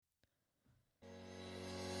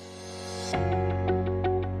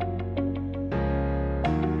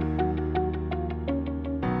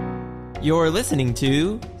You're listening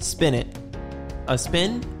to Spin It, a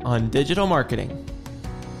spin on digital marketing.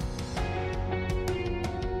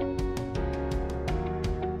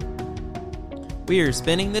 We are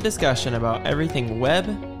spinning the discussion about everything web,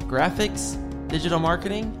 graphics, digital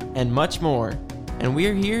marketing, and much more. And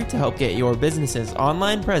we're here to help get your business's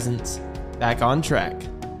online presence back on track.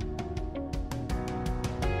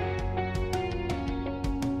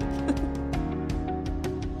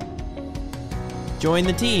 Join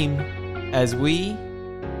the team as we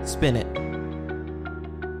spin it.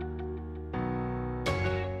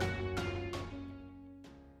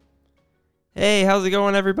 Hey, how's it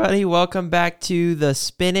going, everybody? Welcome back to the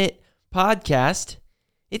Spin It podcast.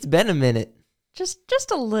 It's been a minute.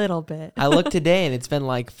 Just a little bit. I looked today and it's been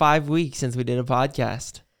like 5 weeks since we did a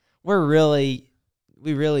podcast. We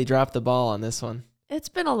really dropped the ball on this one. It's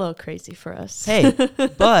been a little crazy for us. Hey,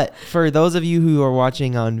 but for those of you who are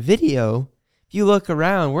watching on video, if you look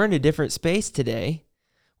around, we're in a different space today.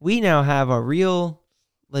 We now have a real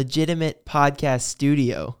legitimate podcast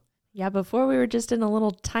studio. Yeah, before we were just in a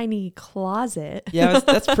little tiny closet. Yeah,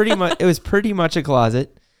 it was pretty much a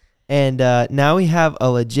closet. And now we have a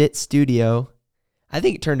legit studio. I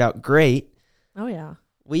think it turned out great. Oh, yeah.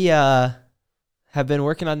 We have been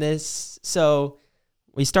working on this. So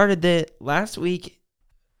we started last week.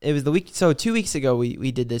 It was 2 weeks ago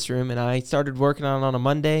we did this room, and I started working on a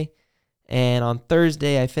Monday. And on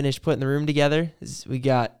Thursday, I finished putting the room together. We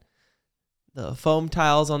got the foam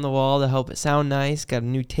tiles on the wall to help it sound nice. Got a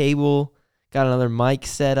new table. Got another mic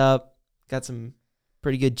set up. Got some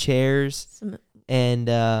pretty good chairs. And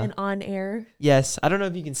on-air. Yes. I don't know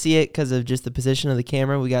if you can see it because of just the position of the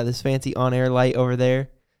camera. We got this fancy on-air light over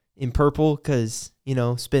there in purple because,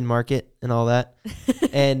 spin market and all that.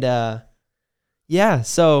 And, yeah.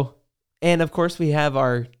 So, and of course, we have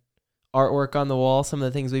our artwork on the wall, some of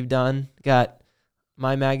the things we've done. Got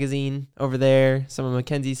my magazine over there, some of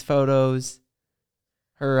Mackenzie's photos,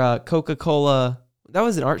 her Coca-Cola. That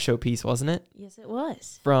was an art show piece, wasn't it? Yes, it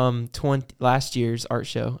was. From last year's art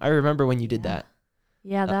show. I remember when you did that.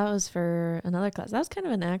 Yeah, that was for another class. That was kind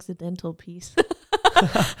of an accidental piece.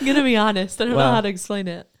 I'm going to be honest. I don't know how to explain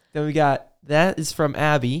it. Then we got, that is from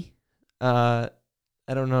Abby. I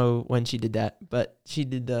don't know when she did that, but she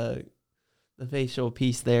did the facial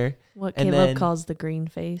piece there. What Caleb calls the green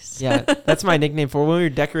face. Yeah, that's my nickname for when we were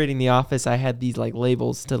decorating the office. I had these like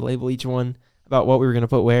labels to label each one about what we were going to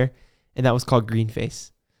put where, and that was called green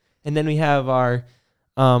face. And then we have our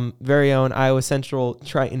very own Iowa Central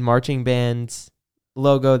Triton Marching Band's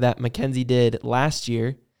logo that Mackenzie did last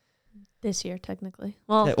year. This year, technically.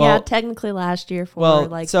 Well, technically last year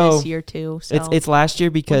this year too. So it's last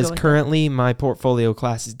year because currently my portfolio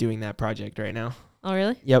class is doing that project right now. Oh,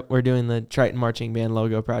 really? Yep, we're doing the Triton Marching Band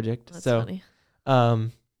logo project. That's funny.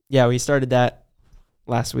 Yeah, we started that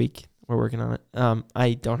last week. We're working on it.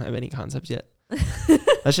 I don't have any concepts yet.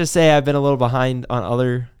 Let's just say I've been a little behind on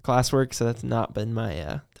other classwork, so that's not been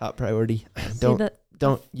my top priority. You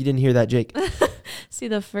didn't hear that, Jake. See,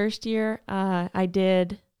 the first year I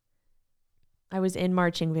was in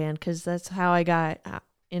marching band because that's how I got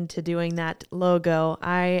into doing that logo.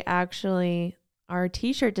 Our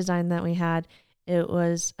t-shirt design that we had, it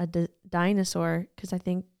was a dinosaur because I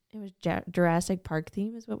think it was Jurassic Park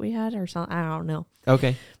theme is what we had or something. I don't know.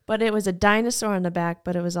 Okay. But it was a dinosaur on the back,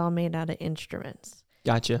 but it was all made out of instruments.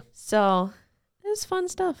 Gotcha. So it was fun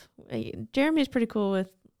stuff. Jeremy's pretty cool with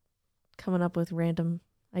coming up with random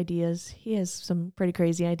ideas. He has some pretty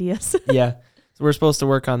crazy ideas. Yeah. So we're supposed to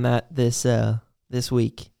work on that this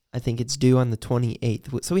week. I think it's due on the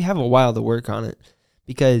 28th. So we have a while to work on it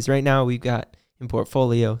because right now we've got in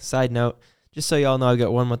portfolio. Side note, just so y'all know, I've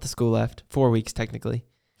got 1 month of school left, 4 weeks technically.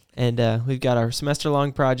 And we've got our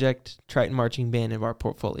semester-long project, Triton Marching Band, and our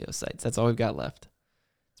portfolio sites. That's all we've got left.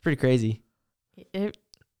 It's pretty crazy.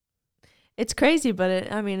 It's crazy, but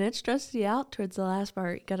it stresses you out towards the last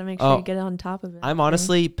part. You got to make sure you get on top of it. I'm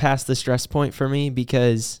honestly past the stress point for me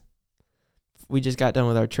because we just got done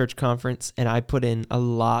with our church conference, and I put in a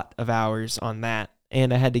lot of hours on that.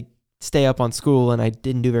 And I had to stay up on school, and I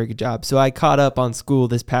didn't do a very good job. So I caught up on school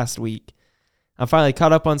this past week. I'm finally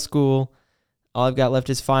caught up on school. All I've got left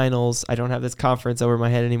is finals. I don't have this conference over my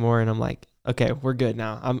head anymore, and I'm like, okay, we're good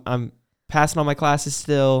now. I'm passing all my classes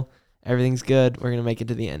still. Everything's good. We're gonna make it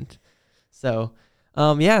to the end. So,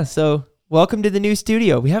 So welcome to the new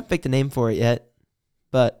studio. We haven't picked a name for it yet,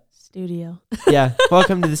 but studio. Yeah,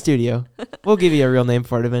 welcome to the studio. We'll give you a real name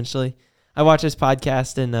for it eventually. I watch this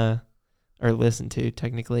podcast or listen to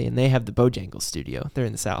technically, and they have the Bojangles studio. They're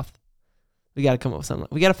in the South. We got to come up with something.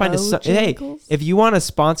 We got to find hey, if you want to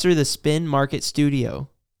sponsor the Spin Market Studio,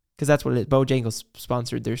 because that's what it is. Bojangles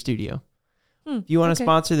sponsored their studio. If you want to Okay.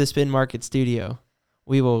 sponsor the Spin Market Studio,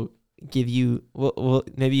 we will give you. We'll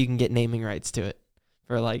maybe you can get naming rights to it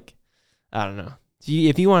for like, I don't know.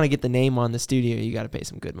 If you want to get the name on the studio, you got to pay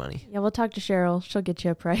some good money. Yeah, we'll talk to Cheryl. She'll get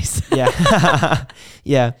you a price. Yeah,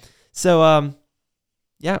 yeah. So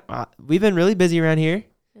we've been really busy around here.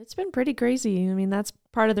 It's been pretty crazy. I mean, that's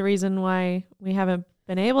part of the reason why we haven't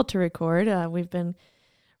been able to record. We've been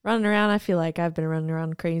running around. I feel like I've been running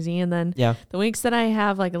around crazy. And then the weeks that I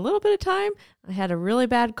have like a little bit of time, I had a really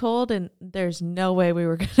bad cold and there's no way we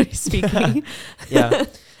were going to be speaking. Yeah.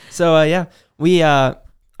 So, I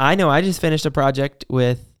know I just finished a project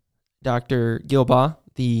with Dr. Gilbaugh,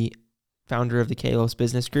 the founder of the Kalos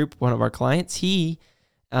Business Group, one of our clients.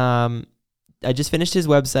 I just finished his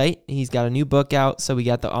website. He's got a new book out, so we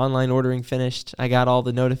got the online ordering finished. I got all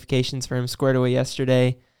the notifications for him squared away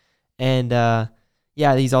yesterday. And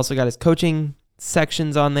he's also got his coaching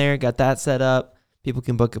sections on there, got that set up. People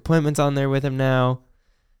can book appointments on there with him now.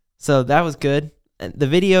 So that was good. And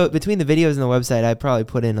between the videos and the website, I probably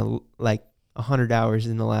put in 100 hours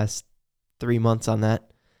in the last 3 months on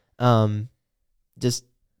that. That's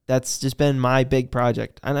just been my big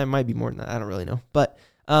project. And it might be more than that. I don't really know. But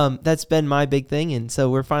that's been my big thing. And so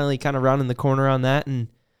we're finally kind of rounding the corner on that. And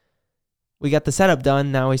we got the setup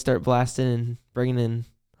done. Now we start blasting and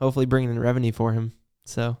hopefully bringing in revenue for him.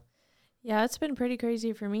 So, yeah, it's been pretty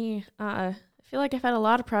crazy for me. I feel like I've had a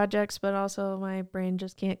lot of projects, but also my brain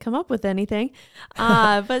just can't come up with anything.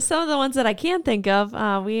 But some of the ones that I can think of,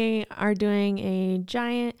 we are doing a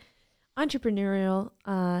giant entrepreneurial,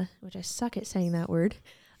 which I suck at saying that word,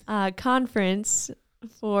 conference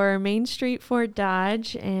for Main Street Fort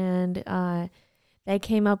Dodge, and they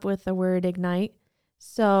came up with the word Ignite.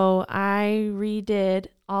 So I redid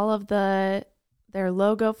all of their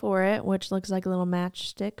logo for it, which looks like a little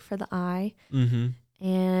matchstick for the eye,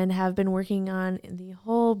 and have been working on the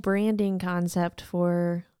whole branding concept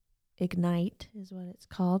for Ignite is what it's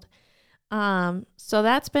called. So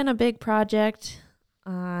that's been a big project.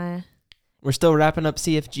 We're still wrapping up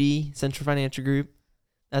CFG, Central Financial Group.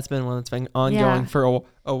 That's been one that's been ongoing for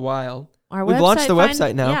a while. We've launched the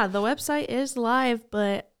website now. Yeah, the website is live,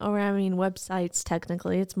 but websites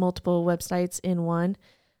technically. It's multiple websites in one.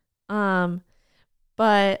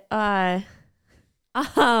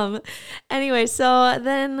 Anyway, so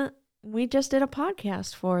then we just did a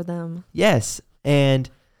podcast for them. Yes, and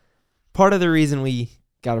part of the reason we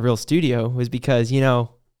got a real studio was because,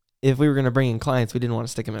 if we were going to bring in clients, we didn't want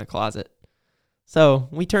to stick them in a closet. So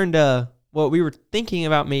we turned what we were thinking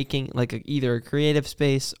about making, like either a creative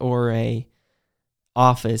space or a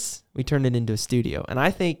office, we turned it into a studio. And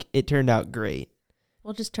I think it turned out great.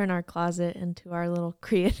 We'll just turn our closet into our little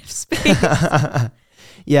creative space.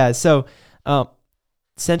 Yeah, so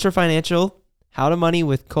Central Financial, How to Money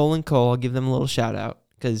with Cole and Cole. I'll give them a little shout out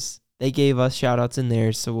because they gave us shout outs in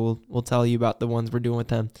there. So we'll tell you about the ones we're doing with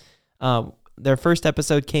them. Their first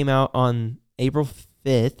episode came out on April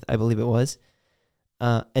 5th, I believe it was.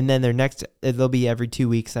 And then their next, they'll be every 2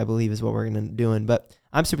 weeks, I believe is what we're going to be doing. But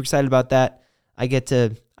I'm super excited about that. I get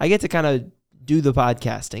to kind of do the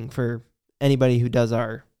podcasting for anybody who's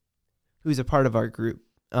a part of our group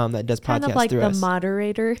that does podcasts kind of like through the us.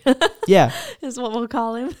 moderator. Yeah. Is what we'll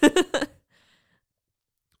call him.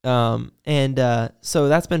 So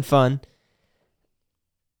that's been fun.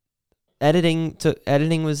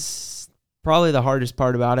 Editing was probably the hardest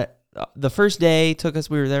part about it. The first day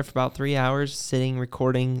we were there for about 3 hours sitting,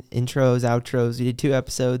 recording intros, outros. We did 2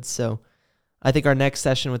 episodes. So I think our next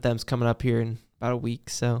session with them is coming up here in about a week.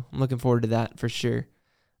 So I'm looking forward to that for sure.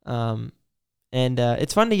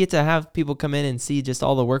 It's fun to get to have people come in and see just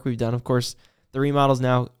all the work we've done. Of course, the remodel's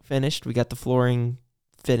now finished. We got the flooring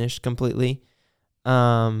finished completely.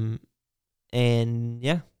 Yeah, I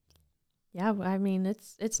mean,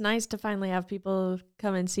 it's nice to finally have people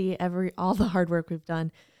come and see all the hard work we've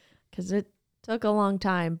done, because it took a long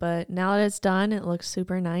time, but now that it's done, it looks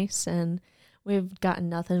super nice, and we've gotten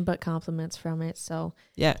nothing but compliments from it. So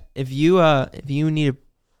yeah, if you need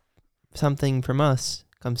something from us,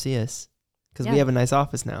 come see us, because we have a nice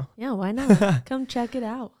office now. Yeah, why not? Come check it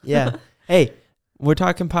out. Yeah. Hey, we're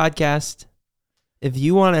talking podcast. If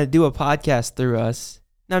you want to do a podcast through us,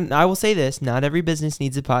 now I will say this: not every business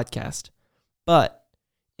needs a podcast, but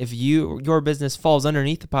if your business falls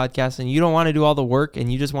underneath the podcast and you don't want to do all the work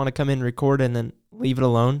and you just want to come in, record, and then leave it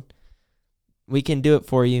alone, we can do it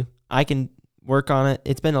for you. I can work on it.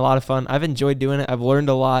 It's been a lot of fun. I've enjoyed doing it. I've learned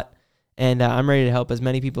a lot, and I'm ready to help as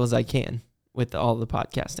many people as I can with all the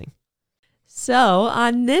podcasting. So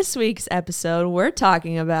on this week's episode, we're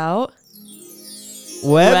talking about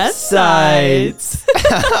websites.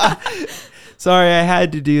 Sorry, I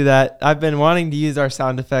had to do that. I've been wanting to use our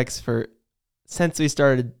sound effects for since we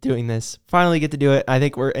started doing this. Finally get to do it. I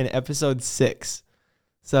think we're in episode 6.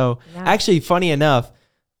 So actually, funny enough,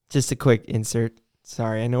 just a quick insert.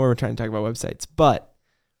 Sorry, I know we're trying to talk about websites, but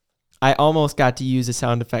I almost got to use a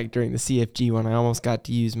sound effect during the CFG one. I almost got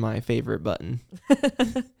to use my favorite button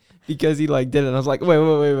because he like did it. And I was like,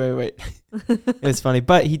 wait. It was funny,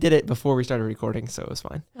 but he did it before we started recording, so it was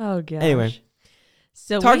fine. Oh, gosh. Anyway,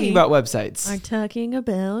 so talking about websites. Are talking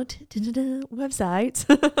about websites.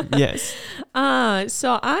 Yes.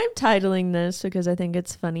 So I'm titling this because I think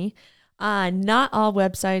it's funny. Not all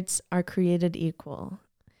websites are created equal.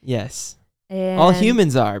 Yes. And All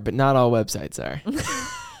humans are, but not all websites are.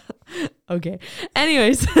 Okay.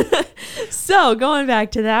 Anyways, so going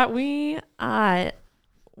back to that, when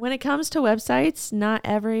it comes to websites, not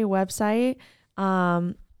every website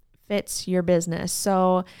fits your business.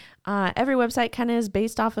 So every website kind of is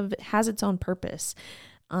based off of, has its own purpose.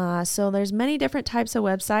 So there's many different types of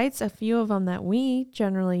websites. A few of them that we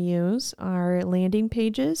generally use are landing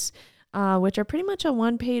pages, which are pretty much a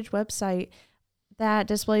one-page website that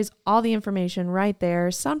displays all the information right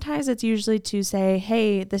there. Sometimes it's usually to say,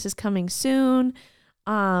 hey, this is coming soon.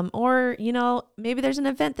 Or, maybe there's an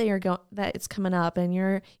event that that it's coming up and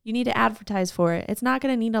you need to advertise for it. It's not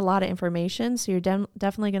going to need a lot of information. So you're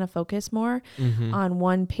definitely going to focus more on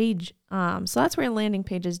one page. So that's where landing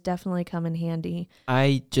pages definitely come in handy.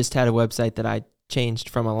 I just had a website that I changed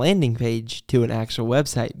from a landing page to an actual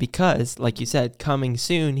website because, like you said, coming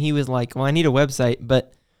soon, he was like, well, I need a website,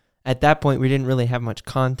 but at that point, we didn't really have much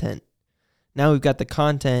content. Now we've got the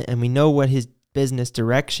content and we know what his business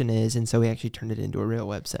direction is, and so we actually turned it into a real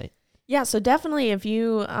website. Yeah, so definitely if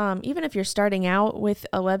you, even if you're starting out with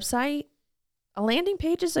a website, a landing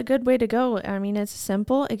page is a good way to go. I mean, it's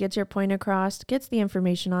simple. It gets your point across, gets the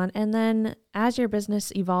information on, and then as your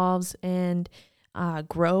business evolves and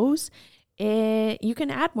grows, you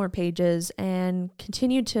can add more pages and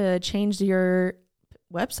continue to change your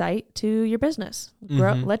website to your business.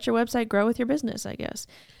 Let your website grow with your business, I guess.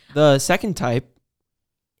 The second type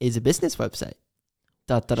is a business website.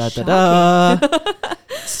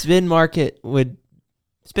 Spin Market's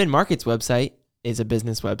website is a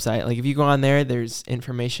business website. Like if you go on there, there's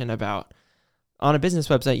information about, on a business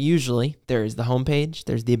website, usually there is the home page,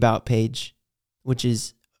 there's the about page,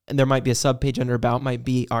 and there might be a sub page under about, might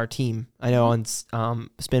be our team. I know on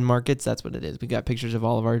Spin Markets, that's what it is. We got pictures of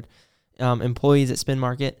all of our employees at Spin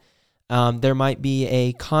Market. There might be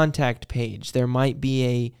a contact page. There might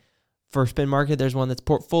be for Spin Market, there's one that's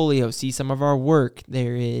portfolio, see some of our work.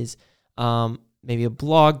 There is maybe a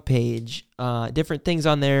blog page, different things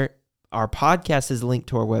on there. Our podcast is linked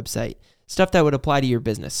to our website, stuff that would apply to your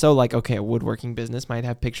business. So like, okay, a woodworking business might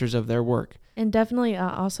have pictures of their work. And definitely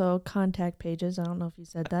also contact pages. I don't know if you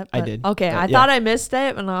said that. I did. Okay, I thought I missed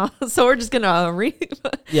it, so we're just going to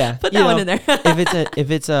put that one in there.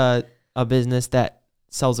 if it's a business that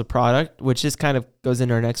sells a product, which just kind of goes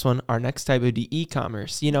into our next one. Our next type would be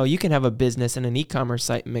e-commerce. You can have a business and an e-commerce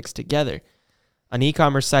site mixed together. An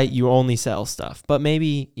e-commerce site, you only sell stuff, but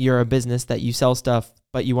maybe you're a business that you sell stuff,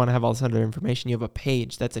 but you want to have all this other information. You have a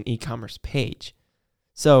page that's an e-commerce page.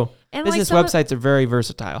 So business websites are very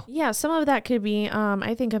versatile. Yeah, some of that could be,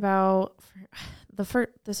 I think about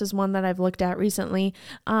this is one that I've looked at recently.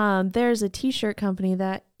 There's a t-shirt company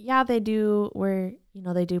that, they do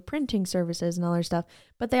they do printing services and other stuff,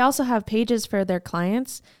 but they also have pages for their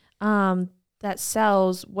clients that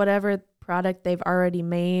sells whatever product they've already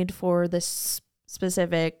made for this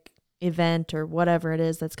specific event or whatever it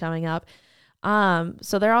is that's coming up.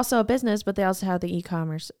 So they're also a business, but they also have the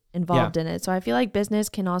e-commerce involved in it. So I feel like business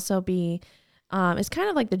can also be, it's kind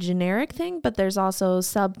of like the generic thing, but there's also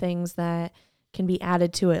sub things that can be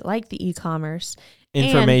added to it, like the e-commerce.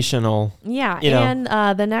 Informational. And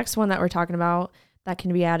the next one that we're talking about that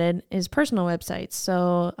can be added is personal websites.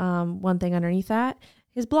 So one thing underneath that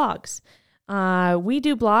is blogs. We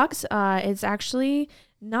do blogs. It's actually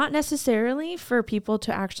not necessarily for people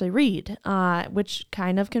to actually read, which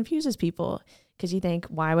kind of confuses people because you think,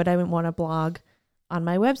 why would I want to blog on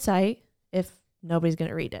my website if nobody's going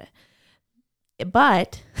to read it?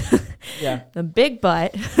 But the big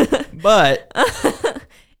but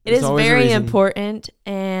it is very important,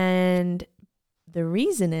 and the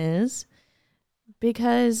reason is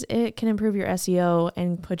because it can improve your SEO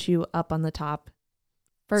and put you up on the top.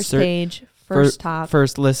 First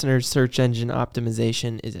listeners, search engine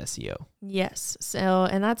optimization is SEO. Yes. So,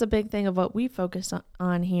 and that's a big thing of what we focus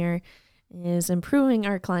on here is improving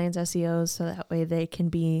our clients' SEOs so that way they can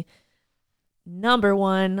be number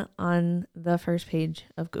one on the first page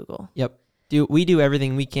of Google. Yep. We do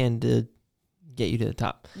everything we can to get you to the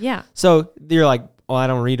top. Yeah. So you're like, oh, I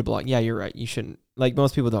don't read a blog. Yeah, you're right. You shouldn't like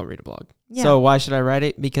most people don't read a blog. Yeah. So why should I write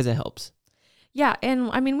it? Because it helps. Yeah. And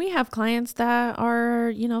I mean, we have clients that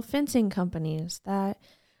are, fencing companies that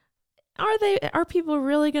are people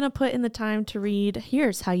really going to put in the time to read,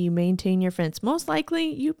 here's how you maintain your fence? Most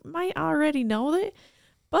likely you might already know it,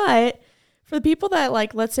 but for the people that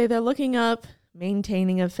let's say they're looking up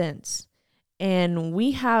maintaining a fence, and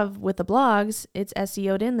we have with the blogs, it's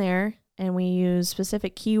SEO'd in there, and we use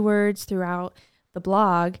specific keywords throughout the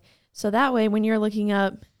blog. So that way, when you're looking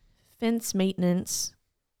up fence maintenance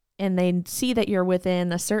and they see that you're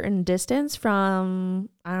within a certain distance from,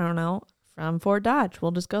 I don't know, from Fort Dodge,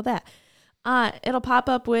 we'll just go that. It'll pop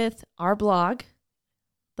up with our blog,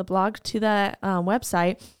 the blog to that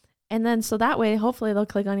website. And then so that way, hopefully they'll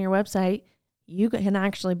click on your website. You can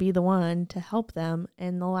actually be the one to help them,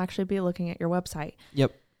 and they'll actually be looking at your website.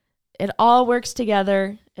 Yep. It all works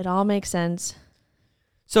together. It all makes sense.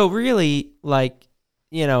 So really,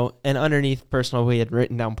 and underneath personal, we had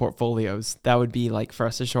written down portfolios. That would be for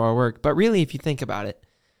us to show our work. But really, if you think about it,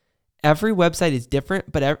 every website is different,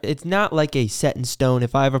 but it's not like a set in stone.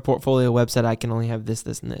 If I have a portfolio website, I can only have this,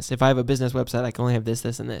 this, and this. If I have a business website, I can only have this,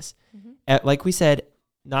 this, and this. Mm-hmm. Like we said,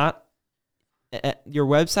 not your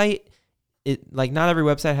website. Not every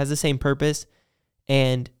website has the same purpose,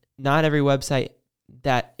 and not every website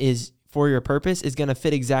that is for your purpose is going to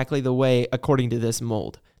fit exactly the way according to this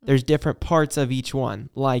mold. There's different parts of each one.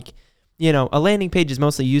 A landing page is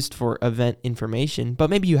mostly used for event information, but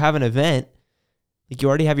maybe you have an event, you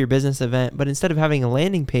already have your business event, but instead of having a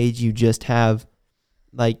landing page, you just have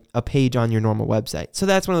a page on your normal website. So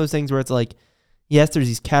that's one of those things where it's yes, there's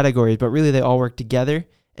these categories, but really they all work together,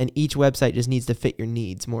 and each website just needs to fit your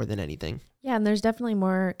needs more than anything. Yeah, and there's definitely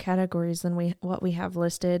more categories than what we have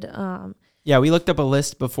listed. Yeah, we looked up a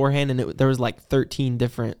list beforehand, and there was 13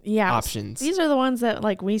 different options. These are the ones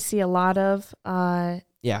that we see a lot of.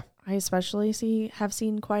 Yeah, I especially have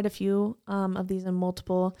seen quite a few of these in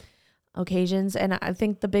multiple occasions, and I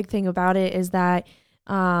think the big thing about it is that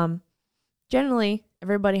generally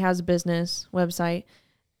everybody has a business website,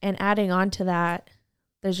 and adding on to that,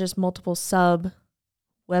 there's just multiple sub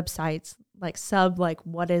websites,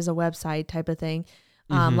 what is a website type of thing,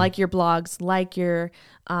 like your blogs, like your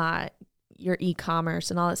e-commerce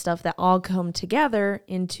and all that stuff that all come together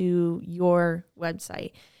into your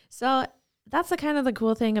website. So that's the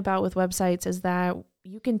cool thing about with websites is that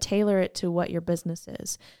you can tailor it to what your business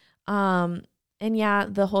is. And yeah,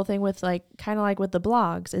 the whole thing with kind of like with the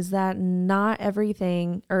blogs is that not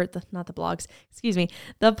everything, or not the blogs, excuse me,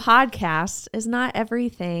 the podcast is not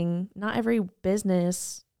everything. Not every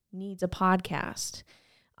business needs a podcast.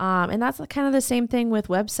 And that's kind of the same thing with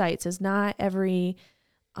websites, is not every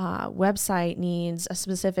website needs a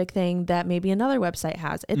specific thing that maybe another website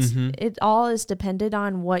has. It all is dependent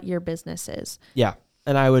on what your business is. Yeah.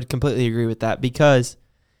 And I would completely agree with that, because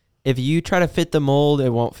if you try to fit the mold, it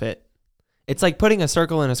won't fit. It's like putting a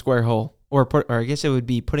circle in a square hole, or I guess it would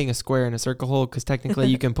be putting a square in a circle hole, because technically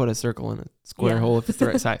you can put a circle in a square hole if it's the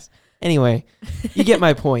right size. Anyway, you get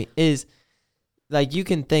my point. Is you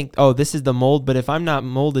can think, oh, this is the mold, but if I'm not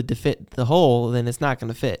molded to fit the hole, then it's not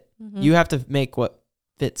going to fit. Mm-hmm. You have to make what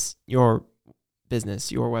fits your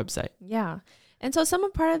business, your website. Yeah. And so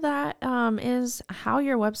some part of that is how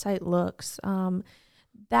your website looks.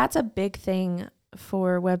 That's a big thing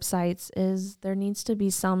for websites, is there needs to be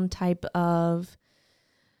some type of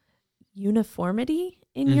uniformity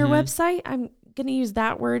in your website. I'm going to use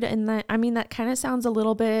that word. And that kind of sounds a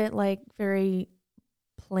little bit very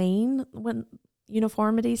plain when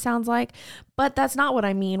uniformity sounds like, but that's not what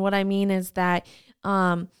I mean. What I mean is that,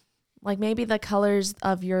 maybe the colors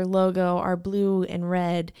of your logo are blue and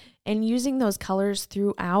red, and using those colors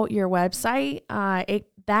throughout your website,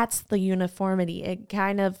 that's the uniformity. It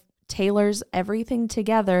kind of tailors everything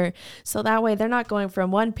together, so that way they're not going from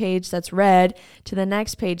one page that's red to the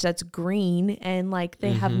next page that's green, and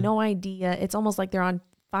they have no idea. It's almost like they're on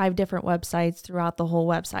 5 different websites throughout the whole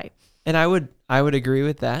website. And I would agree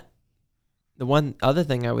with that. The one other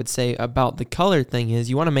thing I would say about the color thing is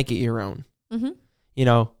you want to make it your own.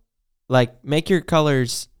 Make your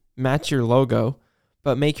colors match your logo,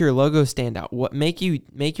 but make your logo stand out. Make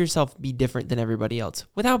yourself be different than everybody else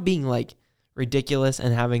without being ridiculous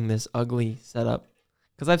and having this ugly setup.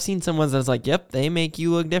 Because I've seen some ones that's yep, they make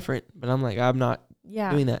you look different, but I'm I'm not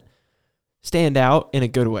doing that. Stand out in a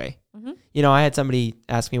good way. Mm-hmm. I had somebody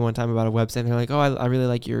ask me one time about a website, and they're like, oh, I really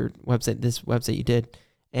like your website, this website you did,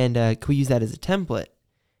 and could we use that as a template?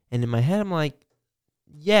 And in my head, I'm like,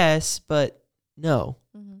 yes, but no.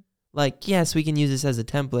 Mm-hmm. Yes, we can use this as a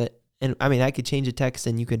template, and I could change the text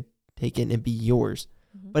and you could take it and it'd be yours,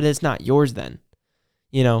 but it's not yours then.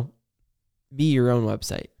 Be your own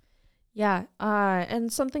website. Yeah.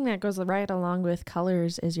 And something that goes right along with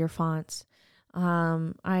colors is your fonts.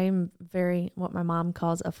 I'm very, what my mom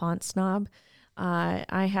calls a font snob.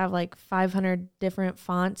 I have like 500 different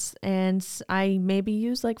fonts, and I maybe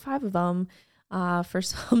use like 5 of them for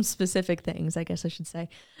some specific things, I guess I should say.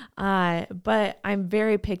 But I'm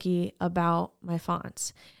very picky about my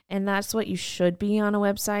fonts, and that's what you should be on a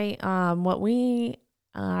website.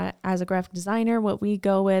 As a graphic designer, what we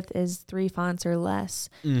go with is 3 fonts or less.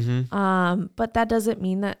 But that doesn't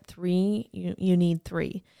mean that you need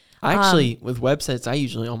 3. Actually, with websites, I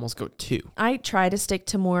usually almost go 2. I try to stick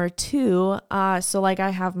to more 2. So like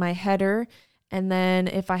I have my header, and then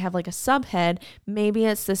if I have like a subhead, maybe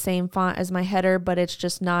it's the same font as my header, but it's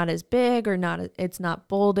just not as big, or it's not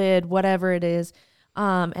bolded, whatever it is.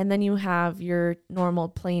 And then you have your normal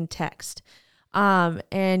plain text.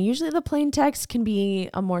 And usually the plain text can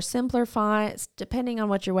be a more simpler font, depending on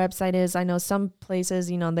what your website is. I know some places,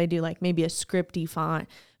 they do like maybe a scripty font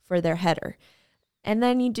for their header. And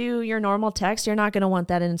then you do your normal text. You're not going to want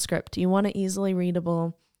that in script. You want it easily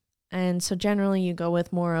readable. And so generally you go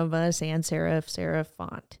with more of a sans serif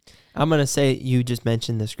font. I'm going to say, you just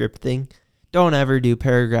mentioned the script thing. Don't ever do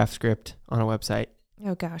paragraph script on a website.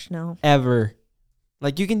 Oh gosh, no. Ever.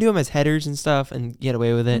 Like, you can do them as headers and stuff and get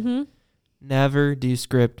away with it. Mm-hmm. Never do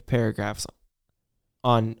script paragraphs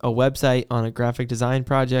on a website, on a graphic design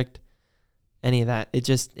project, any of that.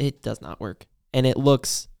 It does not work. And it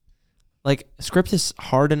looks like script is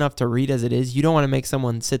hard enough to read as it is. You don't want to make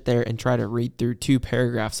someone sit there and try to read through 2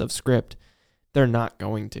 paragraphs of script. They're not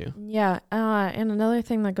going to. Yeah. And another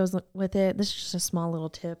thing that goes with it, this is just a small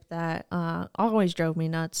little tip that always drove me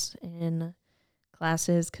nuts in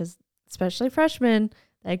classes, because especially freshmen,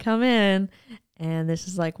 they come in, and this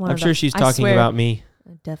is like one I'm of sure she's talking about me.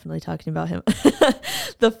 I'm definitely talking about him.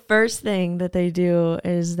 The first thing that they do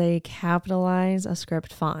is they capitalize a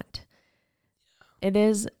script font. It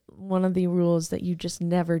is one of the rules that you just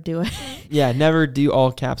never do it. Yeah, never do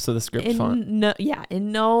all caps of the script font.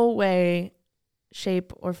 In no way,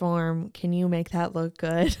 shape, or form can you make that look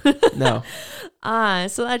good. No.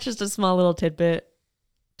 So that's just a small little tidbit.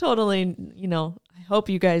 Totally, I hope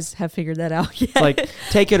you guys have figured that out yet. It's like,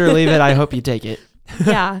 take it or leave it. I hope you take it.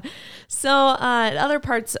 Yeah. So other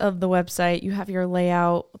parts of the website, you have your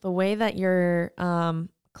layout, the way that your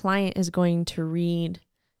client is going to read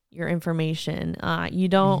your information. You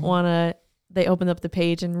don't want to, they open up the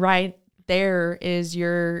page and right there is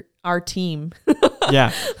our team.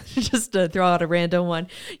 Yeah. Just to throw out a random one.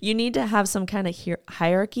 You need to have some kind of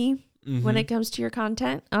hierarchy when it comes to your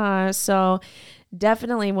content. So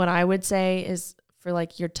definitely what I would say is for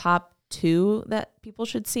like your top 2 that people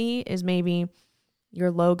should see is maybe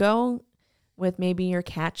your logo with maybe your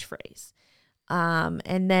catchphrase.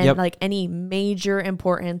 And then like any major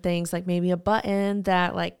important things, like maybe a button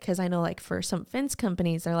that like, cause I know like for some fence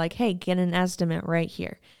companies, they're like, hey, get an estimate right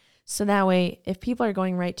here. So that way, if people are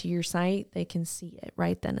going right to your site, they can see it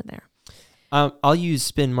right then and there. I'll use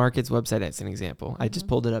Spin Market's website as an example. I just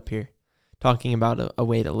pulled it up here, talking about a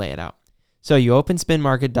way to lay it out. So you open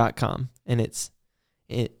spinmarket.com, and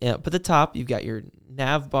up at the top, you've got your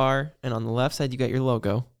nav bar, and on the left side, you got your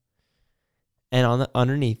logo. And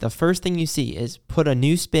underneath, the first thing you see is put a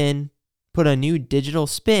new digital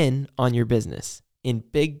spin on your business in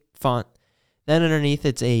big font. Then underneath,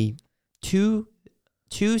 it's a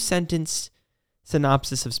two-sentence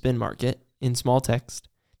synopsis of Spin Market in small text.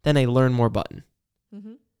 Then a learn more button.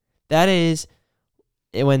 Mm-hmm. That is,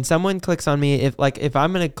 when someone clicks on me, if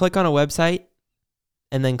I'm going to click on a website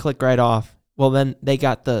and then click right off, well, then they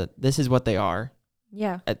got this is what they are.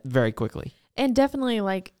 Yeah. Very quickly. And definitely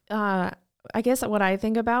like, I guess what I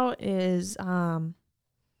think about is the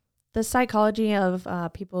psychology of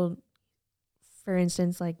people. For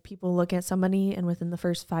instance, like people look at somebody and within the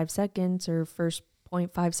first 5 seconds or first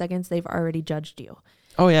 0.5 seconds, they've already judged you.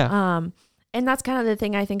 Oh, yeah. And that's kind of the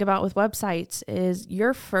thing I think about with websites is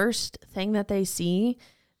your first thing that they see,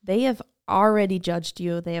 they have already judged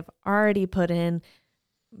you. They have already put in,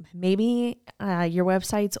 maybe your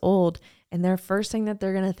website's old, and their first thing that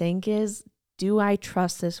they're going to think is, do I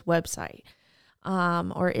trust this website?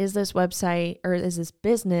 Or is this website, or is this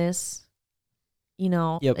business,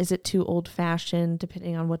 is it too old fashioned,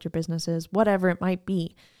 depending on what your business is, whatever it might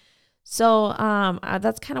be. So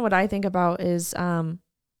that's kind of what I think about is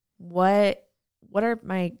what are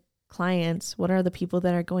my clients, what are the people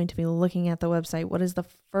that are going to be looking at the website? What is the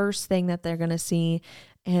first thing that they're going to see?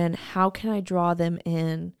 And how can I draw them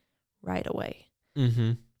in right away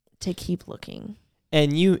to keep looking?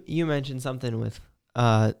 And you mentioned something with,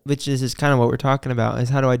 which is kind of what we're talking about, is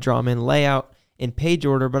how do I draw them in layout, in page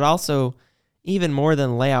order, but also even more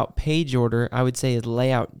than layout page order, I would say is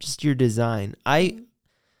layout, just your design.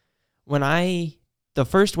 The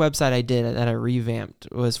first website I did that I revamped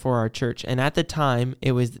was for our church. And at the time,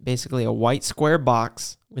 it was basically a white square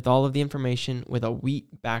box with all of the information with a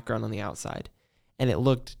wheat background on the outside. And it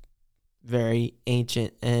looked very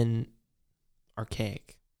ancient and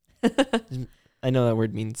archaic. I know that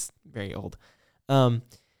word means very old.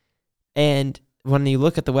 And when you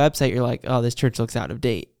look at the website, you're like, oh, this church looks out of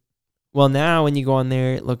date. Well, now when you go on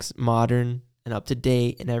there, it looks modern and up to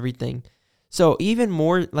date and everything. So even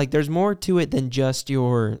more, like there's more to it than just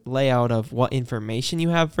your layout of what information you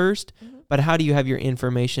have first, but how do you have your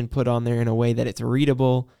information put on there in a way that it's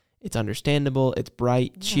readable, it's understandable, it's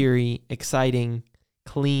bright, cheery, exciting,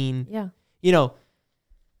 clean. Yeah. You know,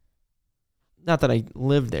 not that I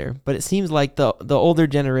lived there, but it seems like the older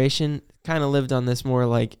generation kind of lived on this more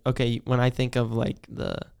like, okay, when I think of like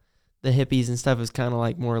the hippies and stuff, is kind of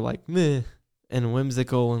like more like meh and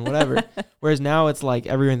whimsical and whatever. Whereas now it's like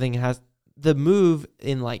everything has the move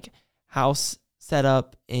in like house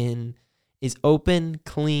setup is open,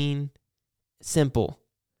 clean, simple.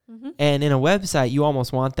 And in a website, you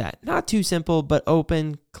almost want that. Not too simple, but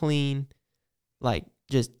open, clean, like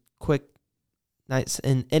just quick, nice.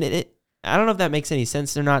 And it I don't know if that makes any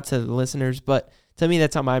sense or not to the listeners, but to me,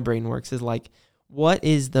 that's how my brain works, is like, what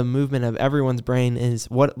is the movement of everyone's brain is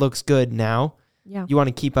what looks good now. Yeah. You want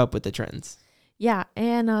to keep up with the trends. Yeah.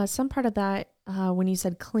 And some part of that, when you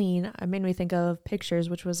said clean, it made me think of pictures,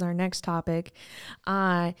 which was our next topic.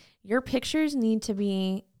 Your pictures need to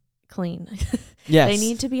be clean. Yes. They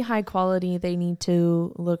need to be high quality. They need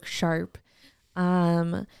to look sharp.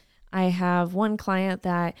 I have one client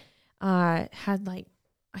that had like,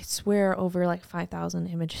 I swear, over like 5,000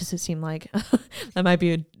 images. It seemed like that might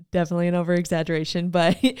be definitely an over exaggeration,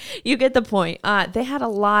 but you get the point. They had a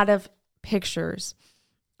lot of pictures.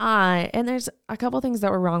 And there's a couple things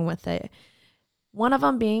that were wrong with it. One of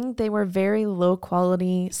them being they were very low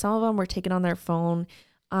quality. Some of them were taken on their phone.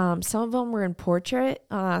 Some of them were in portrait.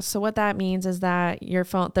 So what that means is that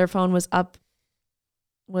their phone was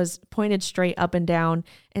pointed straight up and down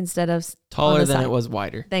instead of taller than it was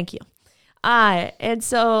wider. Thank you. And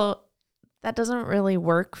so that doesn't really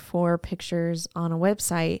work for pictures on a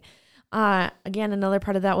website. Again, another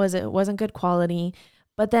part of that was it wasn't good quality.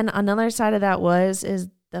 But then another side of that is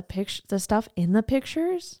the stuff in the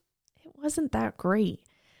pictures, it wasn't that great.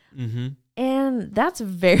 Mm-hmm. And that's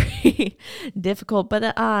very difficult.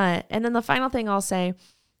 But and then the final thing I'll say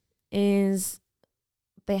is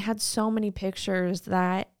they had so many pictures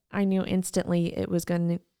that I knew instantly it was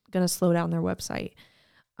gonna slow down their website.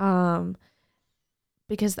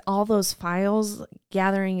 Because all those files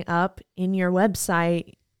gathering up in your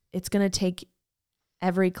website, it's going to take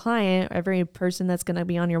every client, every person that's going to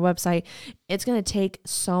be on your website, it's going to take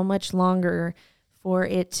so much longer for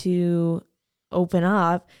it to open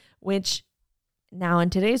up, which now in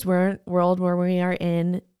today's world where we are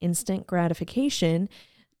in instant gratification,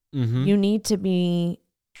 you need to be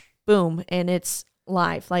boom, and it's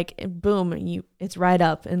live, like boom, it's right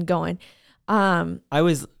up and going.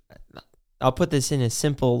 I'll put this in a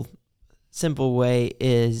simple way,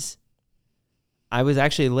 is I was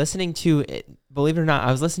actually listening to, believe it or not,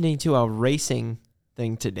 I was listening to a racing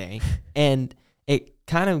thing today, and it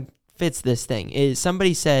kind of fits this thing. Is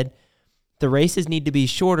somebody said the races need to be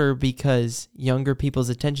shorter because younger people's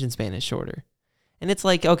attention span is shorter. And it's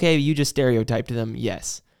like, okay, you just stereotyped them,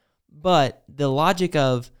 yes. But the logic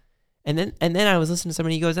of, and then I was listening to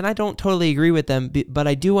somebody, he goes, and I don't totally agree with them, but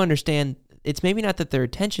I do understand it's maybe not that their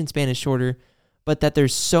attention span is shorter, but that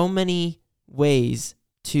there's so many ways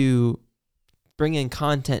to bring in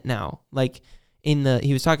content now. Like he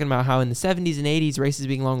was talking about how in the 70s and 80s, races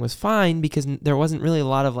being long was fine because there wasn't really a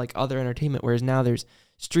lot of like other entertainment, whereas now there's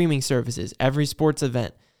streaming services, every sports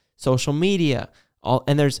event, social media,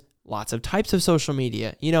 and there's lots of types of social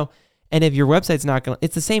media, and if your website's not going to,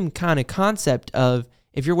 it's the same kind of concept of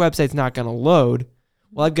if your website's not going to load,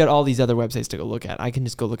 well, I've got all these other websites to go look at. I can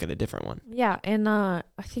just go look at a different one. Yeah, and I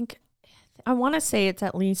want to say it's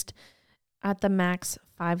at least at the max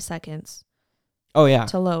 5 seconds. Oh, yeah.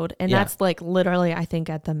 To load. And that's like literally, I think,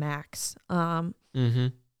 at the max.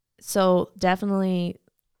 So definitely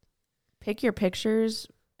pick your pictures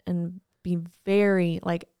and be very,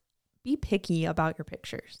 be picky about your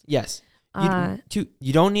pictures. Yes.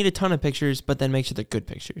 You don't need a ton of pictures, but then make sure they're good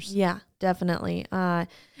pictures. Yeah, definitely. And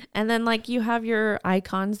then you have your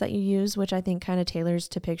icons that you use, which I think kind of tailors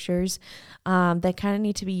to pictures. They kind of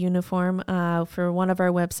need to be uniform. For one of our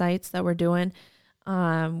websites that we're doing,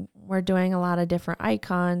 We're doing a lot of different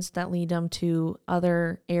icons that lead them to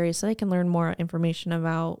other areas so they can learn more information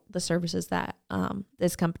about the services that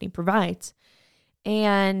this company provides.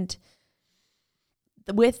 And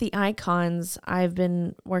with the icons, I've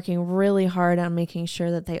been working really hard on making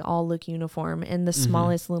sure that they all look uniform in the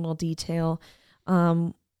smallest little detail.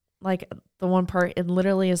 Like the one part, it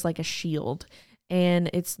literally is like a shield, and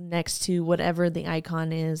it's next to whatever the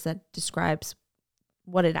icon is that describes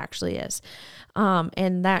what it actually is.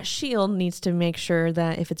 And that shield needs to make sure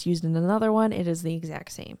that if it's used in another one, it is the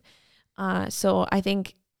exact same. So I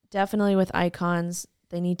think definitely with icons,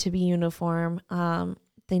 they need to be uniform.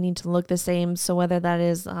 They need to look the same. So whether that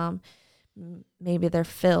is maybe they're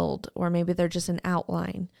filled or maybe they're just an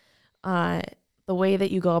outline, the way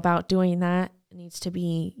that you go about doing that needs to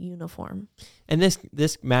be uniform. And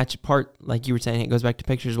this match part, like you were saying, it goes back to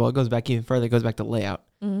pictures. Well, it goes back even further. It goes back to layout.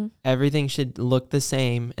 Mm-hmm. Everything should look the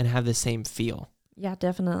same and have the same feel. Yeah,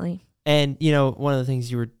 definitely. And, you know, one of the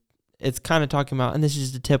things it's kind of talking about, and this is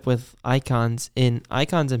just a tip with icons and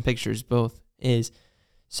pictures both, is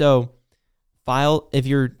so if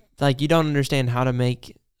you're like, you don't understand how to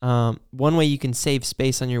make, one way you can save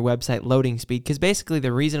space on your website loading speed, because basically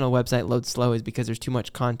the reason a website loads slow is because there's too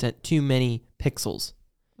much content, too many pixels,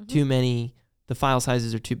 the file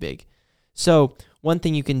sizes are too big. So one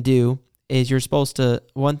thing you can do is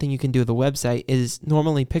one thing you can do with a website is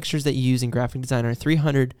normally pictures that you use in graphic design are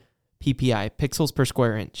 300 ppi, pixels per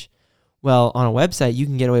square inch. Well, on a website, you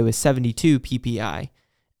can get away with 72 ppi,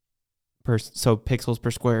 so pixels per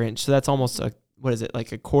square inch. So that's almost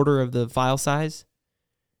like a quarter of the file size?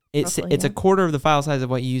 It's a quarter of the file size of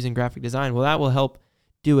what you use in graphic design. Well, that will help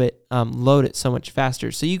load it so much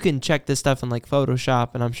faster. So you can check this stuff in like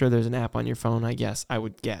Photoshop, and I'm sure there's an app on your phone, I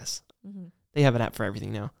would guess. Mm-hmm. They have an app for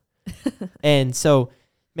everything now. And so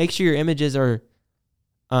make sure your images are,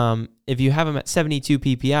 if you have them at 72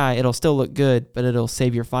 ppi, it'll still look good, but it'll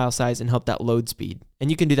save your file size and help that load speed.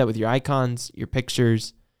 And you can do that with your icons, your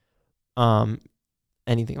pictures,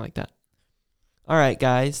 anything like that. All right,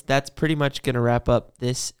 guys, that's pretty much going to wrap up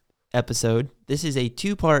this episode. This is a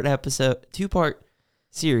two-part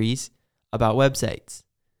series about websites.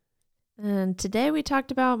 And today we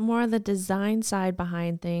talked about more of the design side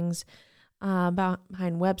behind things,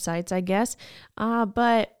 behind websites, I guess.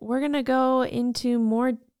 But we're going to go into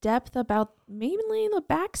more depth about mainly the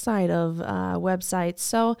backside of websites.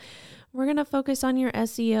 So we're going to focus on your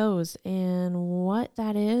SEOs and what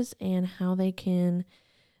that is and how they can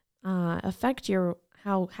affect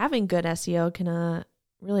how having good SEO can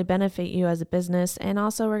really benefit you as a business. And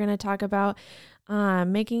also we're going to talk about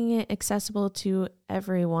making it accessible to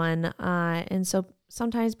everyone. And so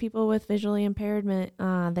sometimes people with visually impairment,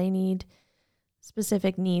 they need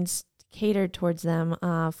specific needs catered towards them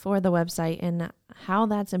for the website, and how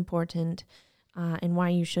that's important and why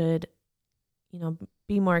you should,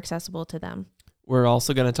 be more accessible to them. We're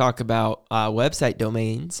also going to talk about website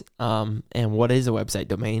domains and what is a website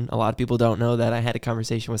domain. A lot of people don't know that. I had a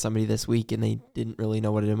conversation with somebody this week, and they didn't really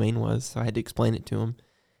know what a domain was, so I had to explain it to them.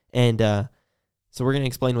 And so we're going to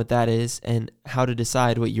explain what that is and how to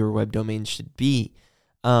decide what your web domain should be.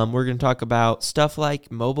 We're going to talk about stuff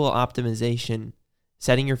like mobile optimization,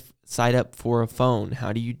 setting your site up for a phone.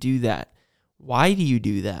 How do you do that? Why do you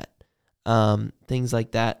do that? Things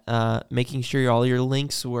like that. Making sure all your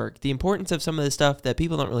links work. The importance of some of the stuff that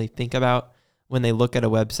people don't really think about when they look at a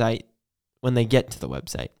website, when they get to the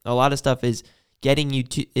website. A lot of stuff is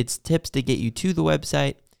it's tips to get you to the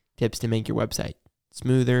website, tips to make your website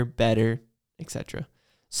smoother, better, etc.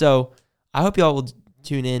 So I hope you all will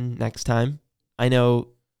tune in next time. I know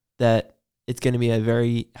that it's going to be a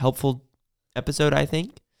very helpful episode, I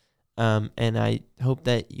think. And I hope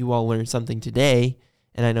that you all learned something today,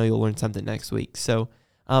 and I know you'll learn something next week. So,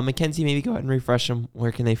 Mackenzie, maybe go ahead and refresh them.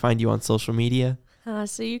 Where can they find you on social media?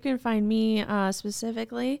 So you can find me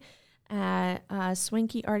specifically at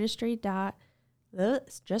swankyartistry.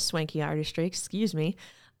 Just Swanky Artistry, excuse me.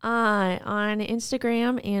 On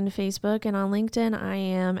Instagram and Facebook, and on LinkedIn, I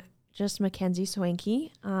am just Mackenzie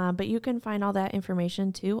Swanky. But you can find all that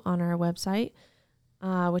information too on our website,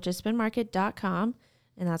 which is spinmarket.com,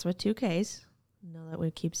 and that's with 2 Ks. I know that we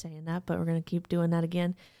keep saying that, but we're going to keep doing that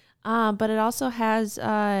again. But it also has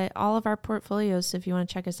all of our portfolios. So if you want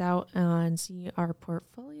to check us out and see our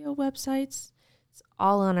portfolio websites, it's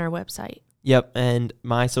all on our website. Yep. And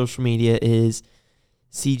my social media is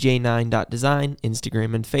cj9.design,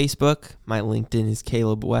 Instagram and Facebook. My LinkedIn is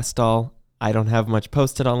Caleb Westall. I don't have much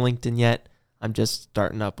posted on LinkedIn yet. I'm just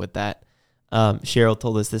starting up with that. Cheryl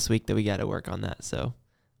told us this week that we got to work on that. So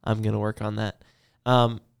I'm going to work on that.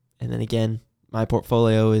 And then again, my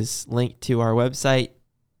portfolio is linked to our website,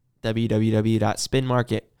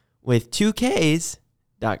 www.spinmarket with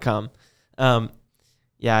 2Ks.com.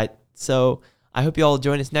 Yeah, so I hope you all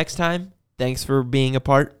join us next time. Thanks for being a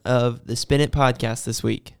part of the Spin It podcast this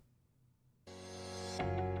week.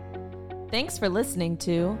 Thanks for listening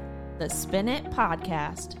to the Spin It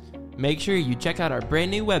podcast. Make sure you check out our brand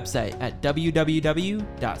new website at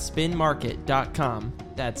www.spinmarket.com.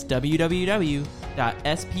 That's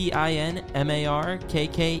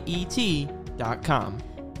www.spinmarket.com.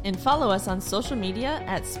 And follow us on social media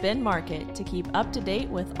at Spin Market to keep up to date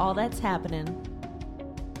with all that's happening.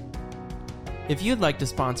 If you'd like to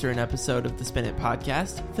sponsor an episode of the Spin It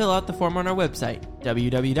podcast, fill out the form on our website,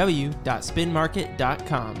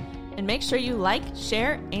 www.spinmarket.com. And make sure you like,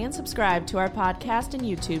 share, and subscribe to our podcast and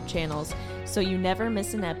YouTube channels so you never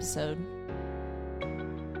miss an episode.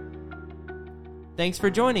 Thanks for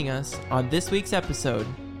joining us on this week's episode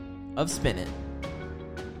of Spin It.